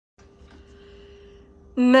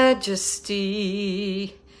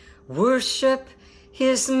majesty. Worship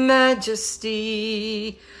his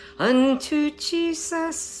majesty. Unto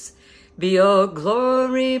Jesus be all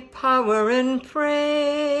glory, power, and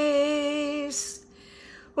praise.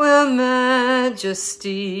 Well,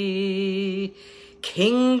 majesty,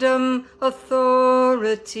 kingdom,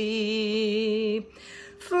 authority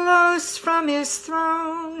flows from his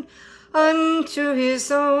throne unto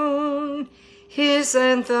his own, his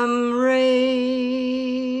anthem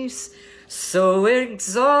raise. So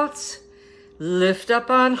exalt, lift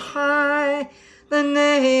up on high the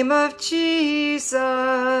name of Jesus.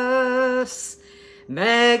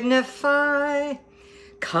 Magnify,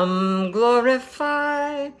 come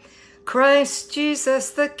glorify Christ Jesus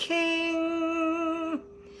the King.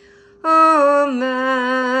 Oh,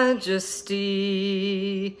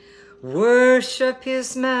 majesty, worship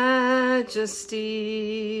his majesty.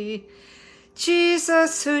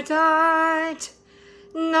 Jesus who died,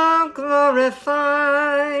 now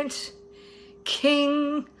glorified,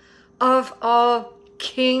 King of all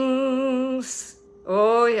kings.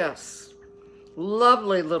 Oh, yes.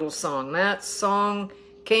 Lovely little song. That song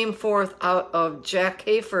came forth out of Jack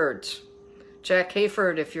Hayford. Jack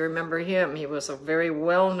Hayford, if you remember him, he was a very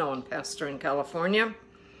well-known pastor in California.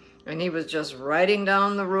 And he was just riding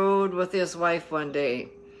down the road with his wife one day.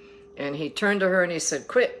 And he turned to her and he said,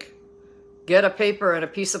 "Quick, get a paper and a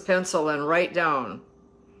piece of pencil and write down."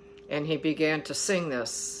 And he began to sing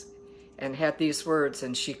this and had these words,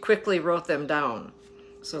 and she quickly wrote them down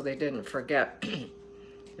so they didn't forget.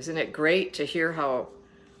 Isn't it great to hear how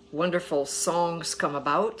wonderful songs come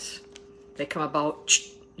about? They come about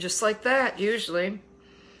just like that, usually.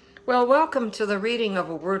 Well, welcome to the reading of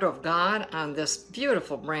a Word of God on this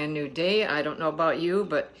beautiful brand new day. I don't know about you,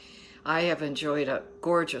 but I have enjoyed a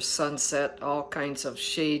gorgeous sunset, all kinds of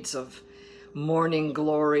shades of morning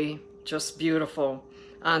glory, just beautiful,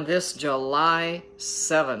 on this July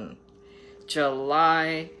 7.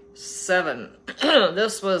 July 7.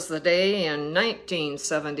 This was the day in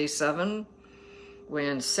 1977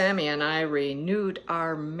 when Sammy and I renewed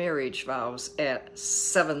our marriage vows at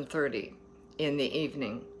 7:30 in the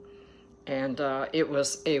evening. And it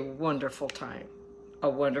was a wonderful time, a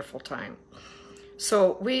wonderful time.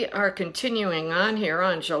 So we are continuing on here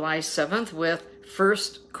on July 7th with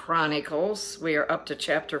 1 Chronicles. We are up to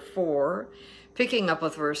chapter 4, picking up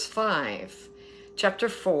with verse 5. Chapter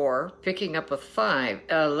 4, picking up with 5.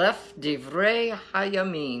 Aleph Divrei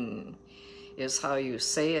Hayamin is how you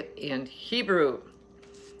say it in Hebrew.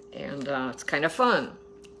 And it's kind of fun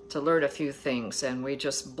to learn a few things. And we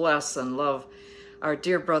just bless and love our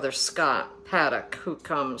dear brother Scott Paddock, who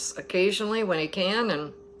comes occasionally when he can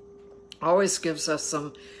and always gives us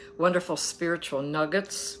some wonderful spiritual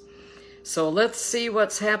nuggets. So let's see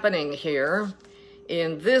what's happening here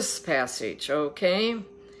in this passage, okay?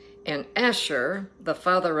 And Asher, the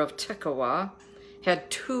father of Tekoa,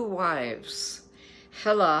 had 2 wives,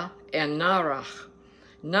 Helah and Narah.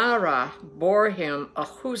 Narah bore him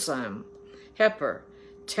Ahuzam, Heper,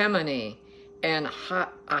 Temani, and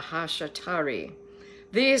Ahashatari.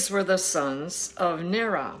 These were the sons of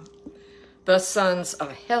Nerah. The sons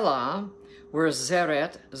of Helah were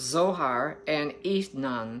Zeret, Zohar, and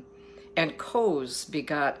Ethnan. And Koz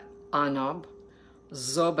begot Anab,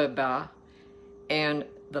 Zobeba, and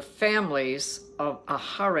the families of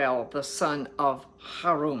Aharel, the son of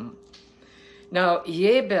Harum. Now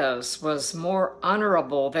Jabez was more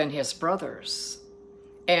honorable than his brothers,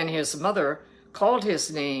 and his mother called his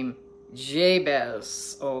name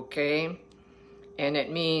Jabez, okay? And it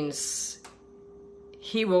means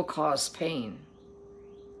he will cause pain.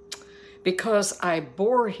 Because I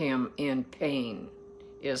bore him in pain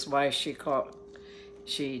is why she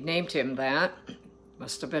named him that.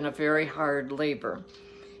 Must have been a very hard labor.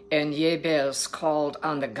 And Jabez called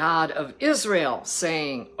on the God of Israel,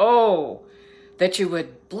 saying, "Oh, that you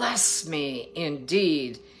would bless me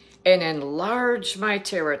indeed and enlarge my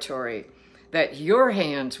territory, that your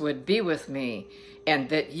hand would be with me, and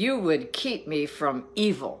that you would keep me from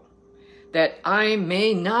evil, that I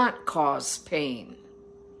may not cause pain."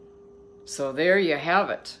 So there you have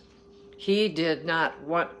it. He did not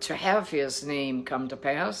want to have his name come to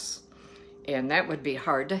pass, and that would be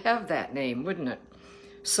hard to have that name, wouldn't it?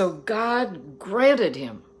 So God granted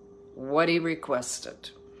him what he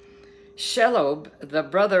requested. Shelob, the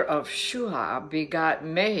brother of Shuha, begot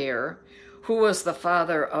Meir, who was the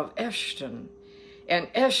father of Eshton.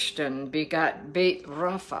 And Eshton begot Beit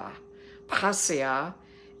Rapha, Paseah,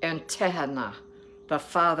 and Tehana, the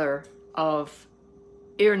father of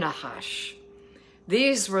Ir-Nahash.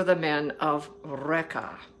 These were the men of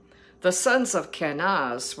Rekah. The sons of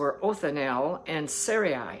Kenaz were Othniel and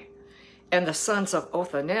Sarai. And the sons of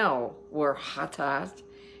Othniel were Hatat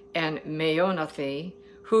and Meonothi,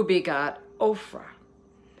 who begot Ophrah.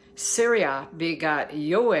 Syria begot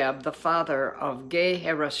Joab, the father of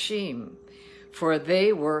Geharashim, for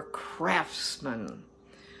they were craftsmen.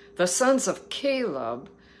 The sons of Caleb,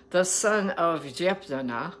 the son of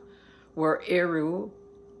Jephunneh, were Eru,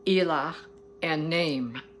 Elah, and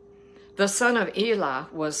Naim. The son of Elah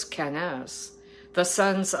was Kenaz. The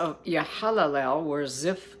sons of Yahalalel were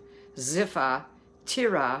Ziphah,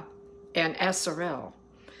 Terah, and Asarel.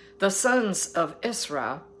 The sons of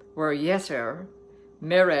Isra were Yether,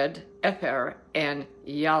 Mered, Eper, and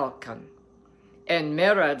Yalkan. And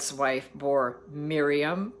Mered's wife bore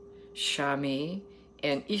Miriam, Shami,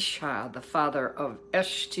 and Isha, the father of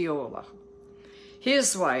Eshtiolah.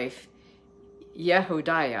 His wife,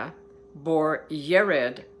 Yehudiah, bore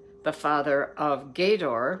Yered, the father of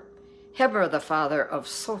Gedor, Heber, the father of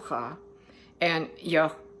Socha, and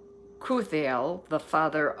Yekuthiel, the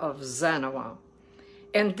father of Zanoah.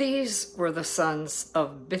 And these were the sons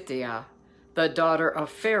of Bithiah, the daughter of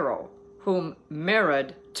Pharaoh, whom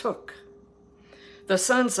Mered took. The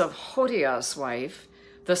sons of Hodiah's wife,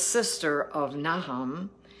 the sister of Nahum,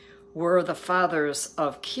 were the fathers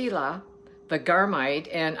of Keilah, the Garmite,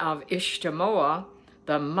 and of Ishtemoa,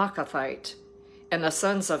 the Maacathite. And the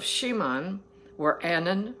sons of Shimon were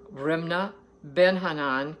Anan, Rimnah,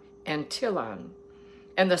 Ben-Hanan, and Tilon.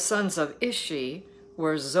 And the sons of Ishi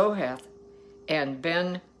were Zoheth and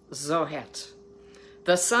Ben-Zohet.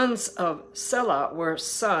 The sons of Selah were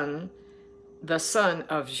the son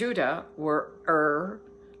of Judah were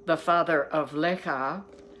the father of Lecha,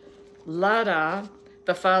 Lada,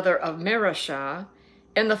 the father of Merashah,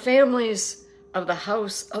 and the families of the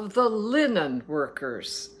house of the linen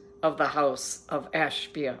workers of the house of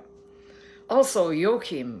Ashbia. Also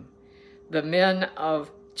Joachim, the men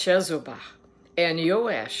of Chezubah, and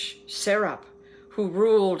Joash, Serap, who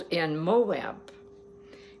ruled in Moab,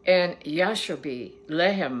 and Yashobi,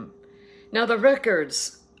 Lehem. Now the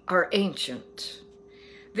records are ancient.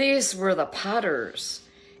 These were the potters,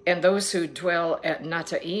 and those who dwell at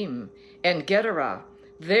Nataim and Gederah.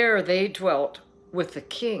 There they dwelt with the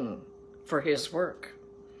king for his work.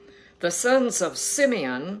 The sons of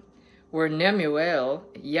Simeon were Nemuel,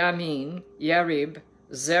 Yamin, Yarib,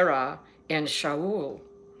 Zerah, and Shaul.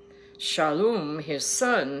 Shallum, his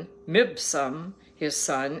son, Mibsam, his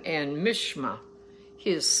son, and Mishma,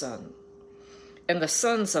 his son. And the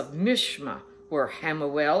sons of Mishma were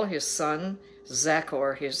Hamuel, his son,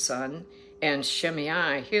 Zachor, his son, and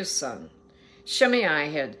Shimei, his son. Shimei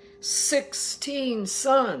had 16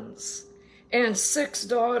 sons and 6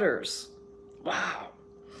 daughters. Wow.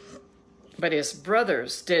 But his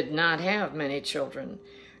brothers did not have many children,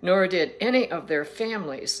 nor did any of their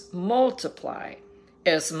families multiply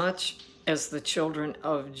as much as the children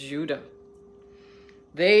of Judah.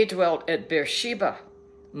 They dwelt at Beersheba,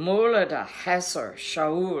 Moladah, Hasar,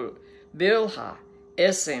 Shaul, Bilhah,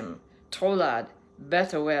 Esim, Tolad,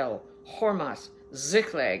 Bethuel, Hormat,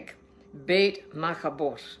 Ziklag, Beit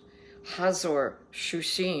Machabot, Hazor,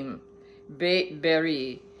 Shushim, Beit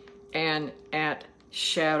Beri, and at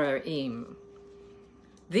Sharaim.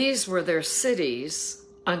 These were their cities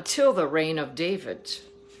until the reign of David,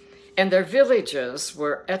 and their villages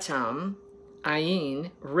were Etam,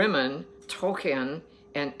 Ain, Rimmon, Tochen,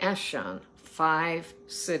 and Ashan, 5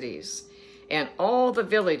 cities, and all the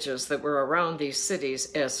villages that were around these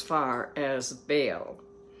cities as far as Baal.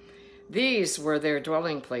 These were their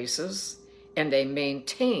dwelling places, and they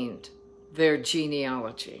maintained their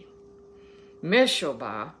genealogy.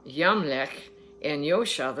 Meshobah, Yamlech, and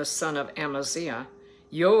Yosha, the son of Amaziah,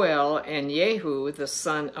 Yoel and Yehu, the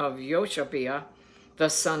son of Yoshabiah, the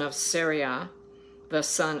son of Seriah, the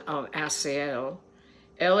son of Asiel,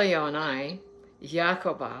 Elionai,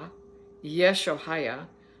 Jacobah, Yeshohiah,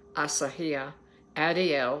 Asahiah,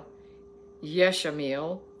 Adiel,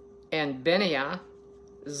 Yeshamil, and Beniah,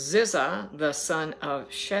 Ziza, the son of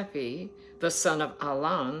Shepi, the son of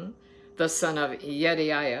Alan, the son of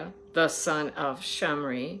Yediah, the son of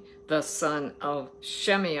Shamri, the son of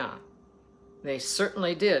Shemiah. They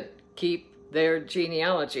certainly did keep their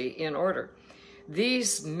genealogy in order.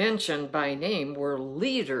 These mentioned by name were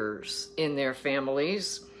leaders in their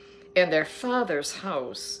families, and their father's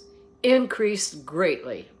house increased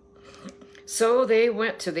greatly. So they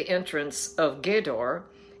went to the entrance of Gedor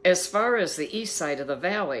as far as the east side of the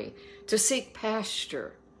valley to seek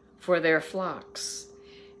pasture for their flocks.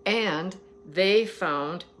 And they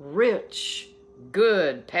found rich,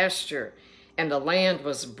 good pasture, and the land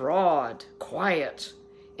was broad, quiet,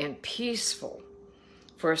 and peaceful,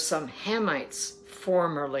 for some Hamites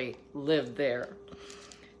formerly lived there.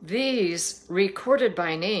 These, recorded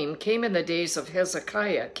by name, came in the days of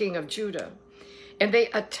Hezekiah, king of Judah, and they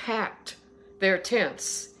attacked their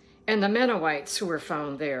tents and the Menoites who were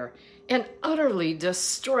found there, and utterly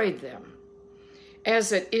destroyed them,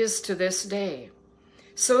 as it is to this day.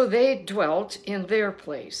 So they dwelt in their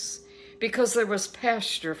place, because there was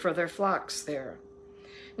pasture for their flocks there.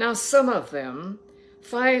 Now some of them,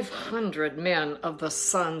 500 men of the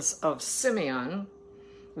sons of Simeon,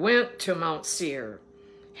 went to Mount Seir,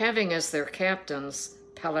 having as their captains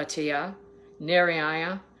Pelatiah,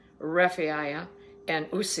 Neriah, Rephaiah, and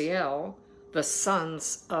Uziel, the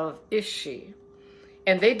sons of Ishi.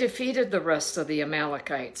 And they defeated the rest of the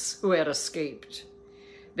Amalekites who had escaped.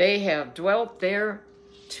 They have dwelt there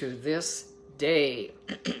to this day.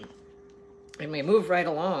 And we move right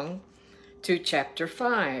along to chapter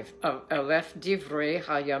 5 of Aleph Divrei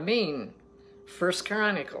Hayamin, 1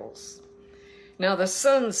 Chronicles. Now the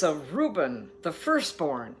sons of Reuben, the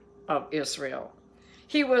firstborn of Israel,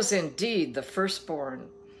 he was indeed the firstborn,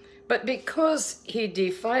 but because he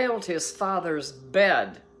defiled his father's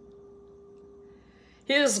bed,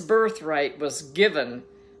 his birthright was given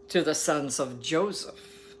to the sons of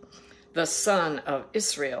Joseph, the son of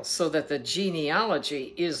Israel, so that the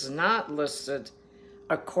genealogy is not listed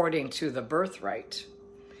according to the birthright.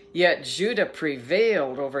 Yet Judah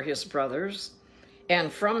prevailed over his brothers,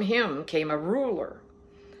 and from him came a ruler,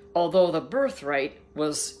 although the birthright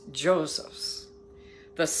was Joseph's.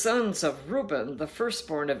 The sons of Reuben, the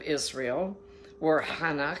firstborn of Israel, were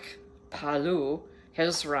Hanach, Palu,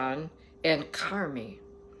 Hezron, and Carmi.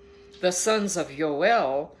 The sons of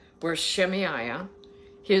Yoel were Shemaiah,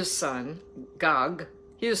 his son, Gog,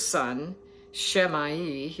 his son,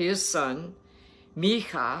 Shemai, his son,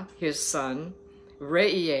 Micha, his son,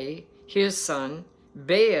 Reiah, his son,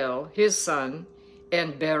 Baal, his son,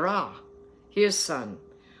 and Berah, his son,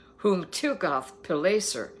 whom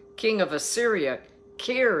Tilgath-Pileser, king of Assyria,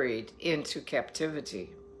 carried into captivity.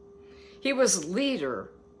 He was leader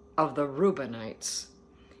of the Reubenites,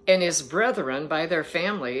 and his brethren by their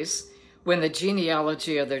families, when the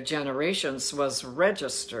genealogy of their generations was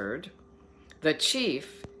registered, the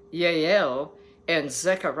chief, Yael, and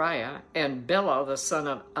Zechariah, and Bela, the son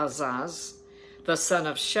of Azaz, the son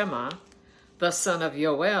of Shema, the son of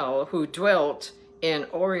Yoel, who dwelt in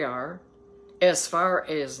Oriar, as far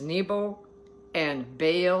as Nebo and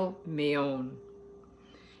Baal Meon.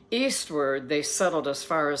 Eastward they settled as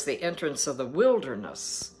far as the entrance of the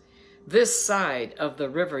wilderness, this side of the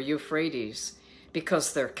river Euphrates,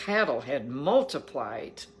 because their cattle had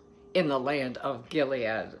multiplied in the land of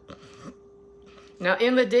Gilead. Now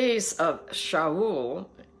in the days of Shaul,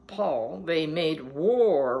 Paul, they made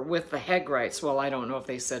war with the Hagrites. Well, I don't know if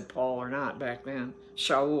they said Paul or not back then.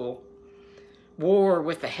 Shaul. War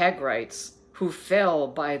with the Hagrites, who fell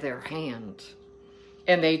by their hand.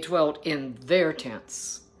 And they dwelt in their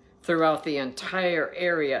tents throughout the entire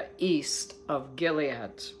area east of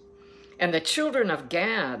Gilead. And the children of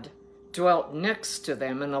Gad dwelt next to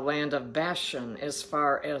them in the land of Bashan as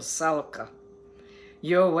far as Salcah.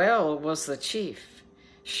 Yoel was the chief,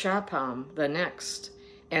 Shapham the next,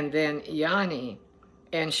 and then Yani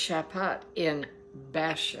and Shaphat in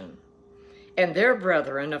Bashan. And their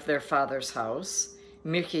brethren of their father's house,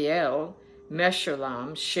 Michael,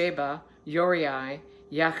 Meshullam, Sheba, Uriah,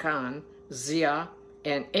 Yachan, Zia,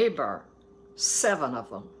 and Eber, 7 of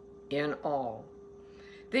them in all.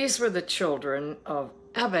 These were the children of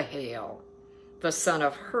Abihail, the son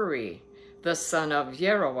of Huri, the son of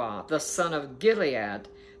Yeroah, the son of Gilead,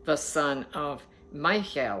 the son of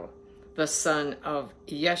Michael, the son of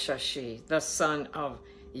Yeshashi, the son of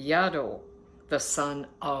Yado, the son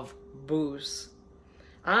of Buz.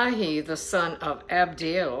 Ahi, the son of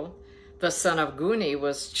Abdiel, the son of Guni,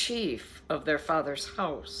 was chief of their father's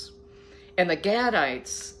house. And the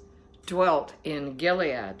Gadites dwelt in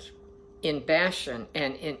Gilead, in Bashan,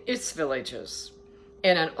 and in its villages,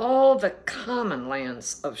 and in all the common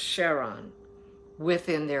lands of Sharon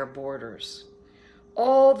within their borders.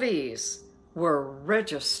 All these were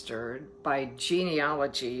registered by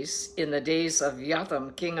genealogies in the days of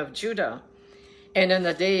Jotham, king of Judah, and in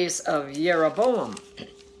the days of Jeroboam,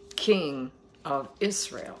 king of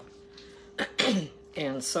Israel.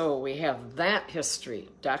 And so we have that history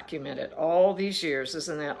documented all these years.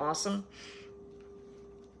 Isn't that awesome?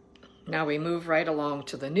 Now we move right along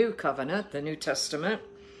to the New Covenant, the New Testament,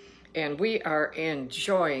 and we are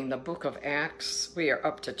enjoying the book of Acts. We are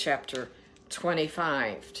up to chapter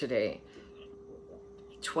 25 today.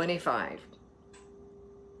 25.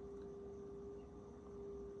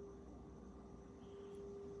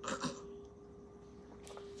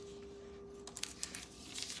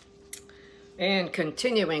 And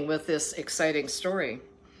continuing with this exciting story,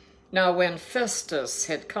 Now when Festus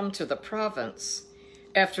had come to the province,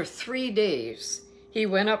 after 3 days he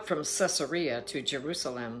went up from Caesarea to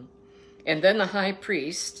Jerusalem. And then the high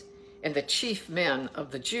priest and the chief men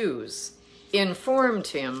of the Jews informed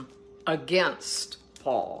him against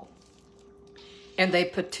Paul. And they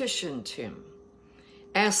petitioned him,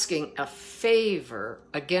 asking a favor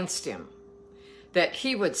against him, that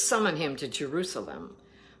he would summon him to Jerusalem,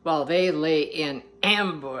 while they lay in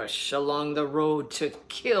ambush along the road to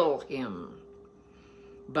kill him.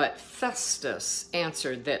 But Festus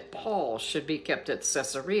answered that Paul should be kept at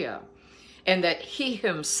Caesarea, and that he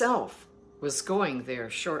himself was going there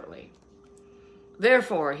shortly.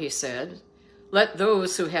 Therefore, he said, let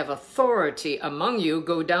those who have authority among you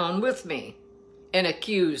go down with me and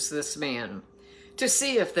accuse this man, to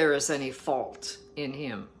see if there is any fault in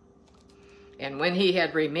him. And when he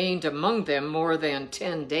had remained among them more than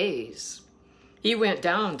 10 days, he went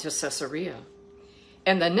down to Caesarea.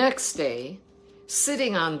 And the next day,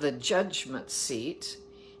 sitting on the judgment seat,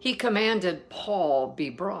 he commanded Paul be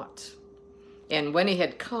brought. And when he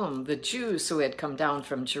had come, the Jews who had come down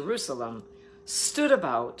from Jerusalem stood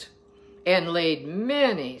about and laid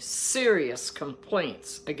many serious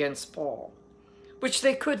complaints against Paul, which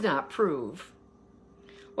they could not prove,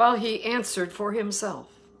 while he answered for himself,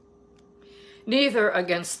 neither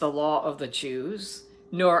against the law of the Jews,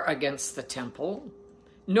 nor against the temple,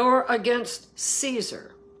 nor against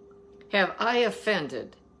Caesar have I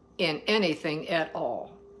offended in anything at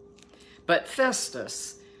all. But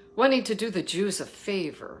Festus, wanting to do the Jews a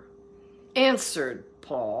favor, answered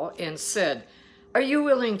Paul and said, are you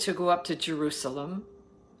willing to go up to Jerusalem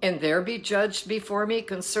and there be judged before me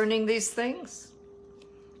concerning these things?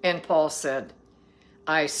 And Paul said,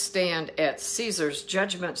 I stand at Caesar's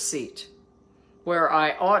judgment seat, where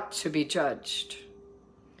I ought to be judged.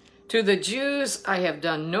 To the Jews I have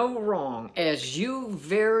done no wrong, as you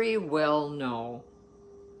very well know.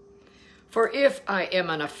 For if I am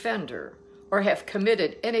an offender or have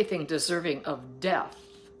committed anything deserving of death,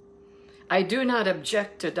 I do not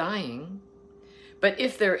object to dying. But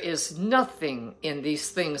if there is nothing in these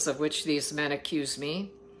things of which these men accuse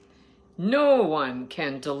me, no one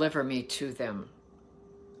can deliver me to them.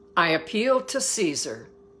 I appeal to Caesar.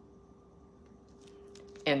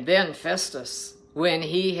 And then Festus, when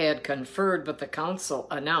he had conferred with the council,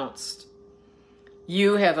 announced,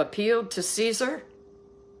 you have appealed to Caesar?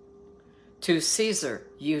 To Caesar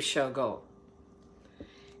you shall go.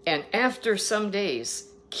 And after some days,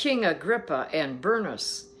 King Agrippa and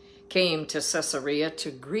Bernice came to Caesarea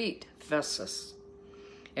to greet Festus.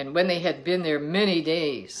 And when they had been there many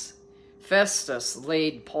days, Festus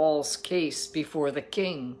laid Paul's case before the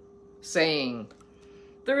king, saying,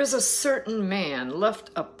 there is a certain man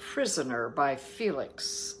left a prisoner by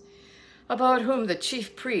Felix, about whom the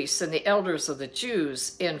chief priests and the elders of the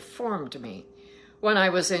Jews informed me when I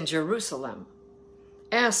was in Jerusalem,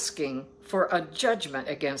 asking for a judgment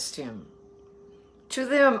against him. To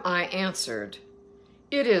them I answered,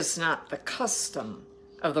 it is not the custom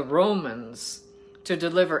of the Romans to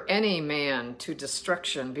deliver any man to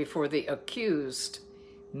destruction before the accused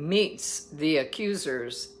meets the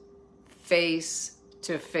accusers face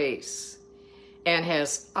to face and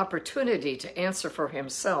has opportunity to answer for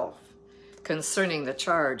himself concerning the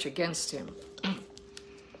charge against him.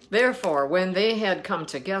 Therefore, when they had come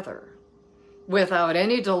together, without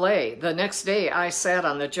any delay, the next day I sat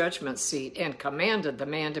on the judgment seat and commanded the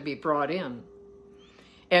man to be brought in.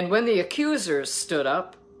 And when the accusers stood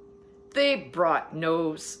up, they brought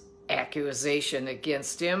no accusation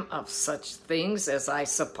against him of such things as I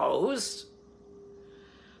supposed,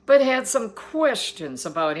 but had some questions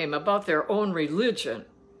about him, about their own religion,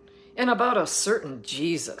 and about a certain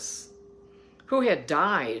Jesus, who had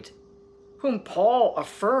died, whom Paul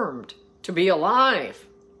affirmed to be alive.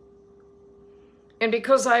 And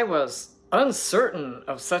because I was uncertain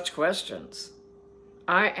of such questions,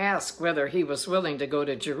 I asked whether he was willing to go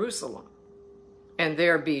to Jerusalem and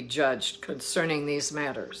there be judged concerning these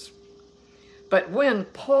matters. But when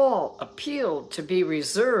Paul appealed to be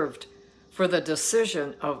reserved for the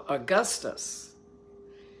decision of Augustus,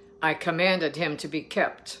 I commanded him to be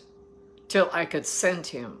kept till I could send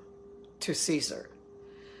him to Caesar.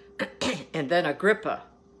 And then Agrippa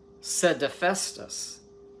said to Festus,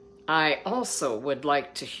 I also would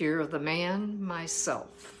like to hear the man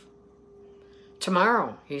myself.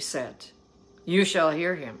 Tomorrow, he said, you shall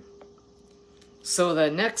hear him. So the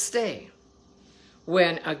next day,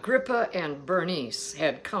 when Agrippa and Bernice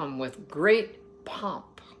had come with great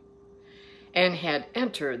pomp and had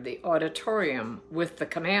entered the auditorium with the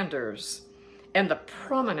commanders and the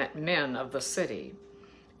prominent men of the city,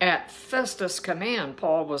 at Festus' command,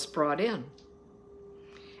 Paul was brought in.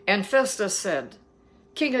 And Festus said,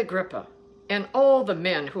 King Agrippa, and all the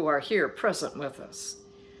men who are here present with us,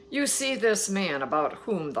 you see this man about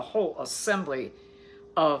whom the whole assembly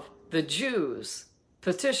of the Jews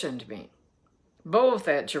petitioned me, both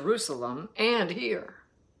at Jerusalem and here,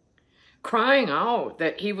 crying out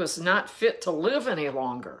that he was not fit to live any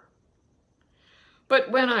longer.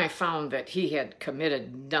 But when I found that he had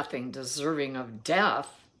committed nothing deserving of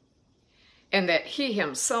death, and that he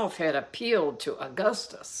himself had appealed to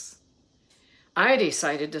Augustus, I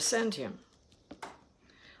decided to send him.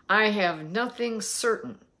 I have nothing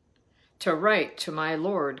certain to write to my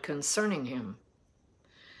Lord concerning him.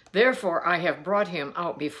 Therefore I have brought him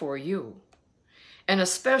out before you, and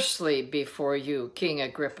especially before you, King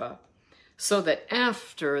Agrippa, so that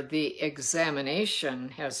after the examination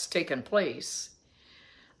has taken place,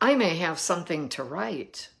 I may have something to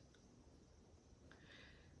write.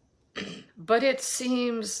 But it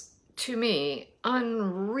seems to me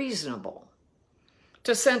unreasonable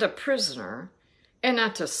to send a prisoner and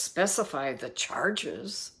not to specify the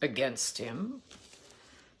charges against him.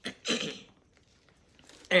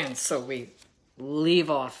 And so we leave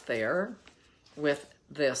off there with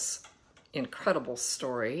this incredible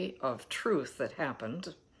story of truth that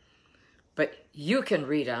happened. But you can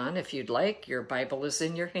read on if you'd like. Your Bible is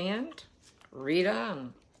in your hand. Read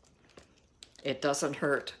on. It doesn't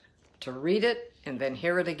hurt to read it and then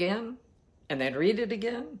hear it again, and then read it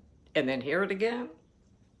again, and then hear it again.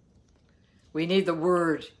 We need the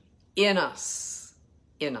word in us,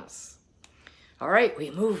 in us. All right, we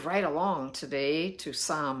move right along today to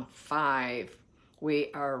Psalm 5.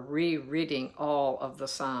 We are rereading all of the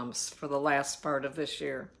Psalms for the last part of this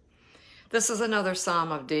year. This is another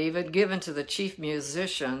Psalm of David given to the chief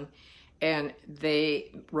musician, and they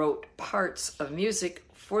wrote parts of music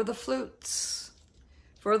for the flutes.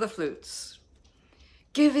 For the flutes.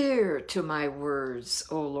 Give ear to my words,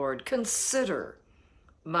 O Lord. Consider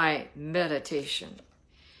my meditation.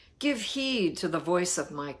 Give heed to the voice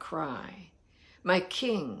of my cry, my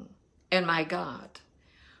King and my God.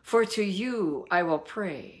 For to you I will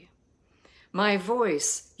pray. My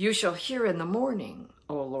voice you shall hear in the morning,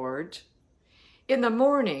 O Lord. In the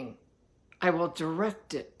morning I will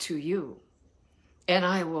direct it to you, and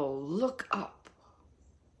I will look up.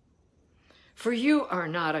 For you are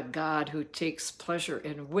not a God who takes pleasure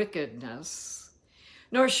in wickedness,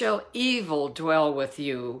 nor shall evil dwell with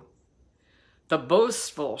you. The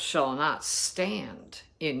boastful shall not stand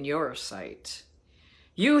in your sight.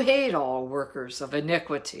 You hate all workers of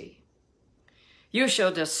iniquity. You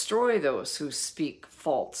shall destroy those who speak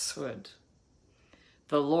falsehood.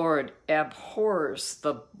 The Lord abhors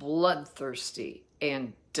the bloodthirsty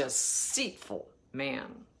and deceitful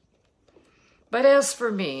man. But as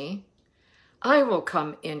for me, I will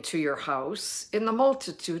come into your house in the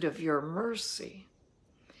multitude of your mercy.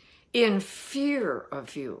 In fear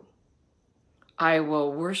of you, I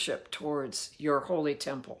will worship towards your holy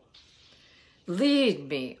temple. Lead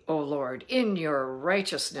me, O Lord, in your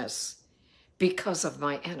righteousness because of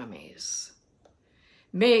my enemies.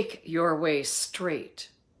 Make your way straight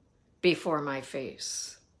before my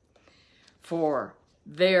face. For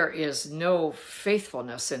there is no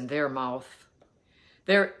faithfulness in their mouth.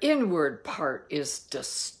 Their inward part is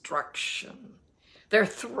destruction. Their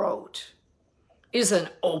throat is an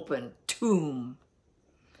open tomb.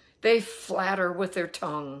 They flatter with their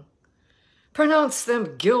tongue. Pronounce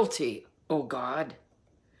them guilty, O God.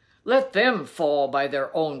 Let them fall by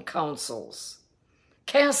their own counsels.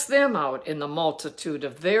 Cast them out in the multitude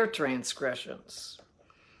of their transgressions,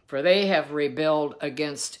 for they have rebelled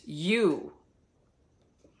against you.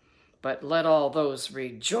 But let all those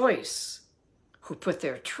rejoice who put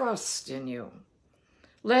their trust in you.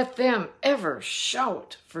 Let them ever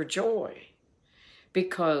shout for joy,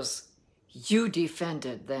 because you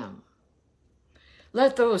defended them.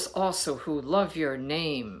 Let those also who love your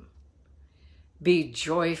name be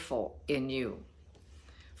joyful in you.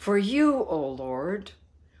 For you, O Lord,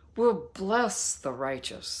 will bless the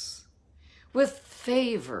righteous. With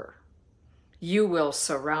favor you will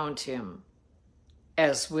surround him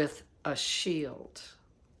as with a shield.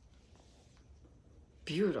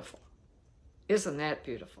 Beautiful. Isn't that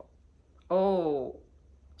beautiful? Oh,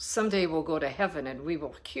 someday we'll go to heaven and we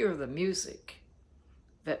will hear the music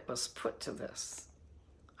that was put to this.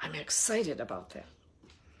 I'm excited about that.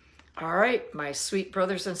 All right, my sweet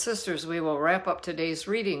brothers and sisters, we will wrap up today's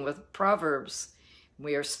reading with Proverbs.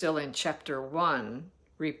 We are still in chapter 1,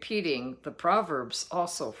 repeating the Proverbs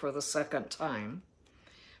also for the second time.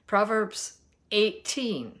 Proverbs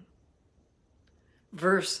 18,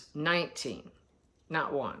 verse 19,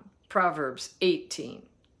 not 1. Proverbs 18,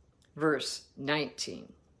 verse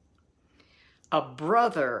 19. a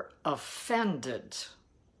brother offended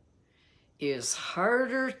is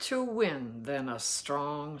harder to win than a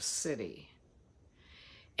strong city.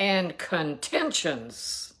 And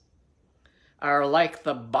contentions are like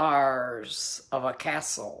the bars of a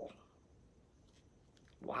castle.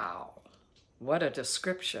 Wow, what a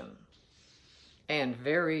description. And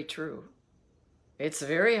very true. It's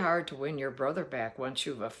very hard to win your brother back once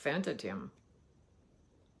you've offended him.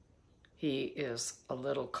 He is a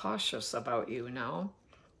little cautious about you now.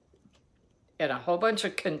 And a whole bunch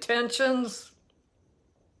of contentions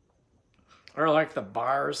are like the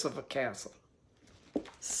bars of a castle.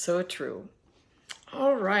 So true.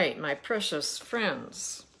 All right, my precious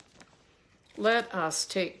friends, let us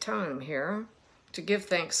take time here to give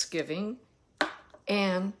thanksgiving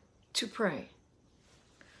and to pray.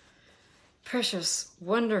 Precious,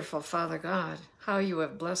 wonderful Father God, how you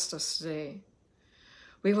have blessed us today.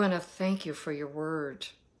 We want to thank you for your word,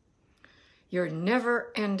 your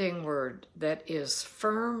never-ending word that is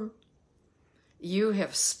firm. You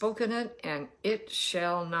have spoken it, and it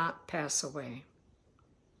shall not pass away.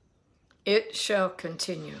 It shall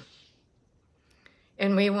continue.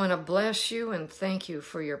 And we want to bless you and thank you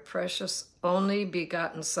for your precious, only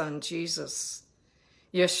begotten Son, Jesus,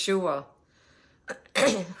 Yeshua,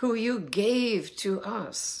 who you gave to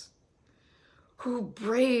us, who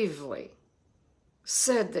bravely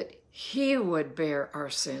said that he would bear our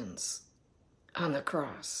sins on the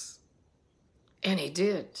cross. And he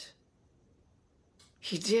did.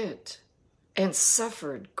 He did, and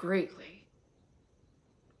suffered greatly,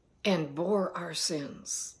 and bore our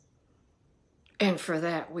sins. And for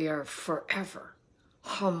that we are forever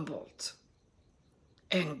humbled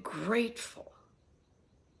and grateful.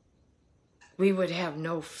 We would have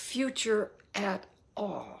no future at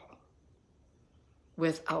all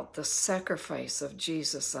without the sacrifice of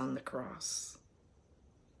Jesus on the cross.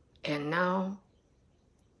 And now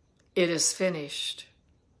it is finished.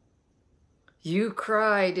 You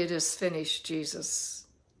cried, "It is finished," Jesus.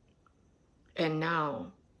 And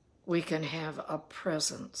now we can have a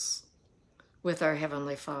presence with our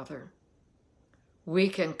Heavenly Father. We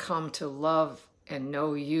can come to love and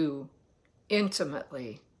know you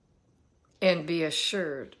intimately and be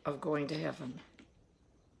assured of going to heaven.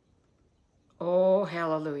 Oh,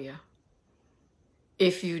 hallelujah.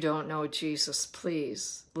 If you don't know Jesus,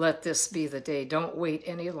 please let this be the day. Don't wait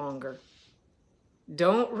any longer.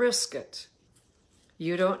 Don't risk it.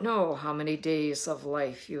 You don't know how many days of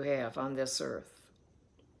life you have on this earth.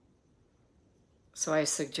 So I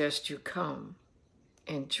suggest you come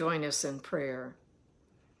and join us in prayer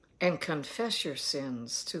and confess your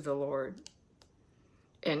sins to the Lord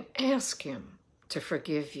and ask him to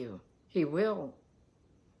forgive you. He will.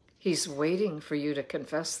 He's waiting for you to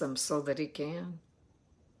confess them so that he can.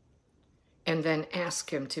 And then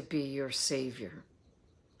ask him to be your Savior,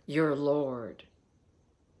 your Lord.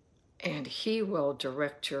 And he will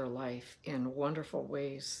direct your life in wonderful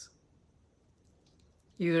ways.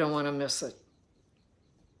 You don't want to miss it.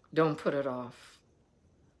 Don't put it off.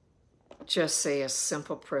 Just say a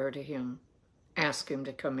simple prayer to him. Ask him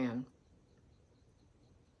to come in.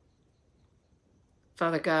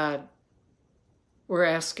 Father God, we're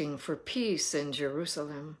asking for peace in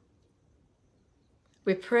Jerusalem.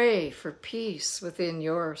 We pray for peace within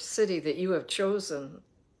your city that you have chosen,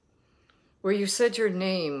 where you said your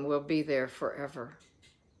name will be there forever.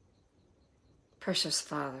 Precious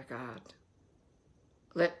Father God,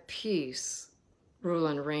 let peace rule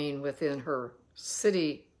and reign within her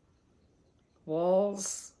city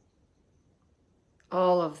walls,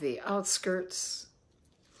 all of the outskirts,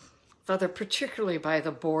 Father, particularly by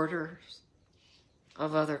the borders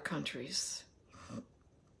of other countries,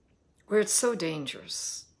 where it's so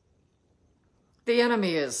dangerous. The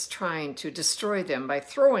enemy is trying to destroy them by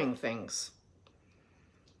throwing things.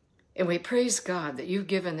 And we praise God that you've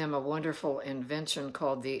given them a wonderful invention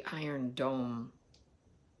called the Iron Dome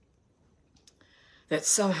that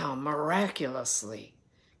somehow miraculously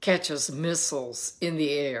catches missiles in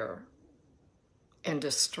the air and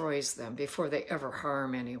destroys them before they ever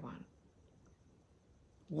harm anyone.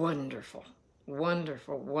 Wonderful,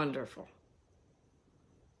 wonderful, wonderful.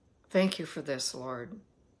 Thank you for this, Lord.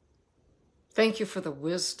 Thank you for the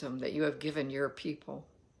wisdom that you have given your people.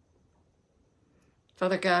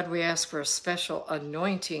 Father God, we ask for a special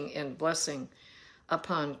anointing and blessing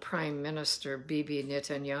upon Prime Minister Bibi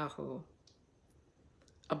Netanyahu,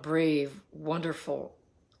 a brave, wonderful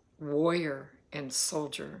warrior and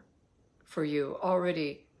soldier for you,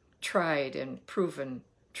 already tried and proven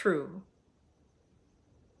true.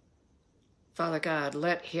 Father God,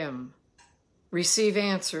 let him receive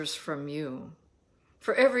answers from you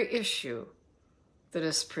for every issue that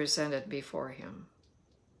is presented before him.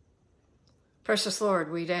 Precious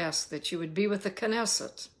Lord, we'd ask that you would be with the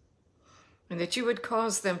Knesset and that you would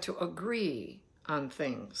cause them to agree on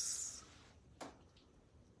things.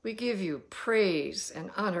 We give you praise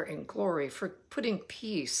and honor and glory for putting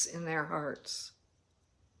peace in their hearts.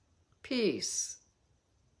 Peace.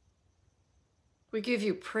 We give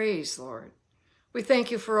you praise, Lord. We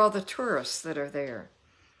thank you for all the tourists that are there.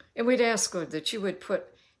 And we'd ask, Lord, that you would put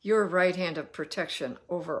your right hand of protection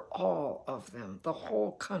over all of them, the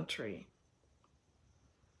whole country.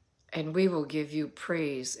 And we will give you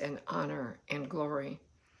praise and honor and glory.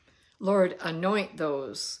 Lord, anoint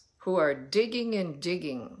those who are digging and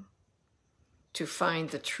digging to find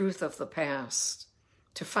the truth of the past,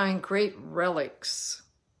 to find great relics.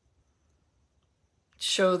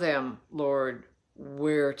 Show them, Lord,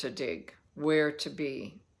 where to dig, where to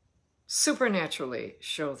be. Supernaturally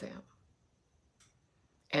show them.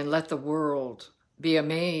 And let the world be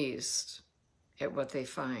amazed at what they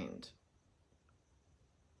find.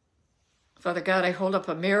 Father God, I hold up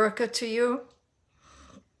America to you.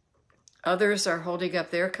 Others are holding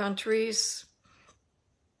up their countries,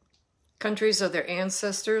 countries of their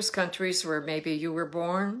ancestors, countries where maybe you were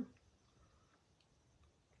born.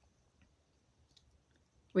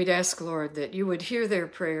 We'd ask, Lord, that you would hear their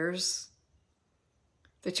prayers,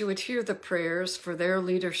 that you would hear the prayers for their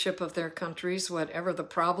leadership of their countries, whatever the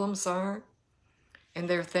problems are, and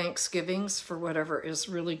their thanksgivings for whatever is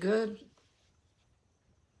really good.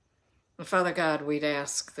 And Father God, we'd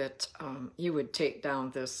ask that you would take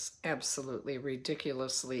down this absolutely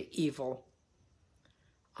ridiculously evil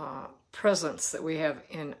presence that we have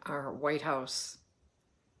in our White House.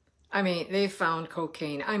 I mean, they found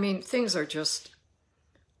cocaine. I mean, things are just,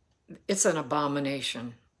 it's an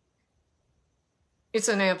abomination. It's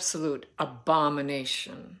an absolute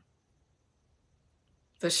abomination.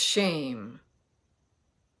 The shame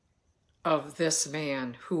of this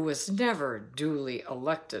man who was never duly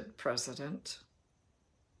elected president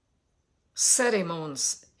set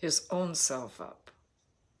his own self up.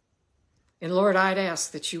 And Lord, I'd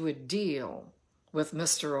ask that you would deal with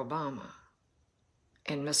Mr. Obama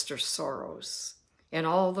and Mr. Soros and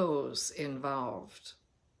all those involved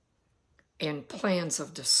in plans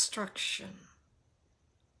of destruction.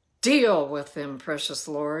 Deal with them, precious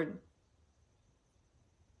Lord.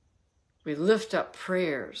 We lift up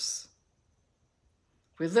prayers.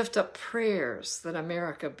 We lift up prayers that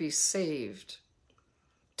America be saved,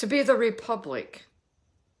 to be the republic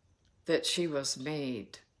that she was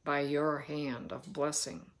made by your hand of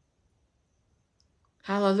blessing.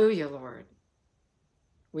 Hallelujah, Lord.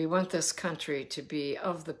 We want this country to be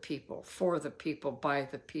of the people, for the people, by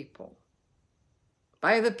the people.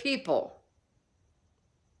 By the people.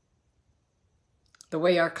 The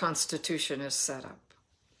way our Constitution is set up.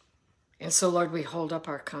 And so, Lord, we hold up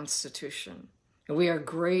our Constitution. And we are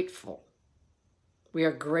grateful. We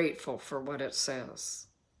are grateful for what it says.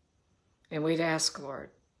 And we'd ask, Lord,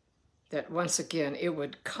 that once again it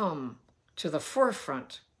would come to the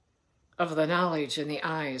forefront of the knowledge in the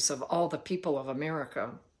eyes of all the people of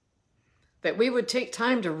America, that we would take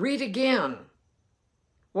time to read again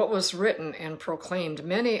what was written and proclaimed.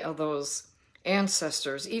 Many of those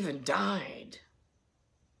ancestors even died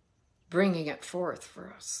bringing it forth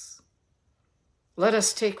for us. Let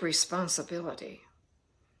us take responsibility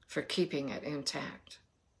for keeping it intact.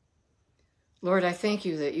 Lord, I thank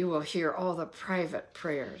you that you will hear all the private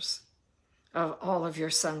prayers of all of your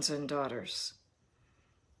sons and daughters,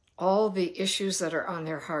 all the issues that are on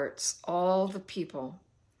their hearts, all the people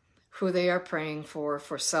who they are praying for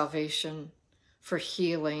salvation, for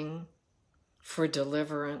healing, for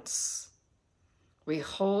deliverance. We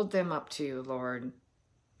hold them up to you, Lord,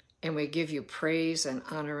 and we give you praise and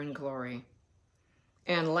honor and glory.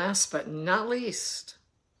 And last but not least,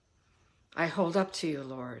 I hold up to you,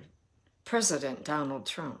 Lord, President Donald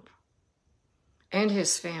Trump and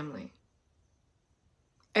his family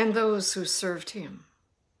and those who served him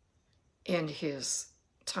in his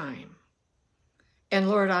time. And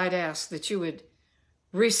Lord, I'd ask that you would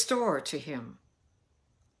restore to him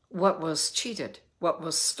what was cheated, what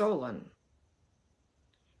was stolen.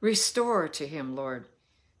 Restore to him, Lord,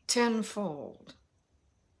 tenfold.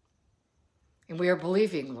 And we are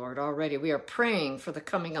believing, Lord, already. We are praying for the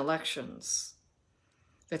coming elections,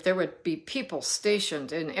 that there would be people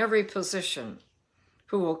stationed in every position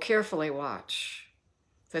who will carefully watch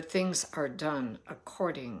that things are done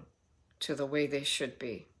according to the way they should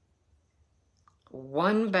be.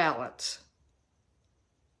 One ballot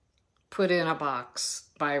put in a box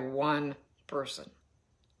by one person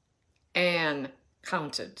and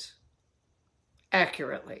counted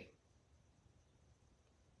accurately.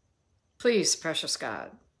 Please, precious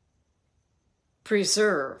God,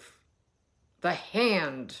 preserve the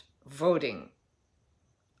hand voting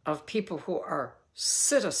of people who are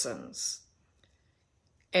citizens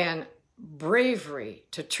and bravery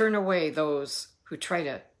to turn away those who try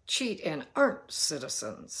to cheat and aren't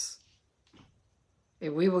citizens.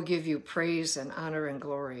 And we will give you praise and honor and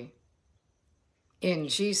glory. In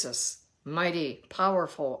Jesus' mighty,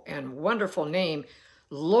 powerful, and wonderful name,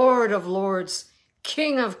 Lord of lords,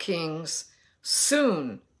 King of kings,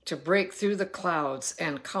 soon to break through the clouds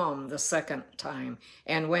and come the second time.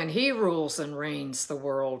 And when he rules and reigns the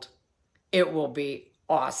world, it will be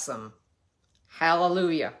awesome.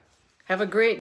 Hallelujah. Have a great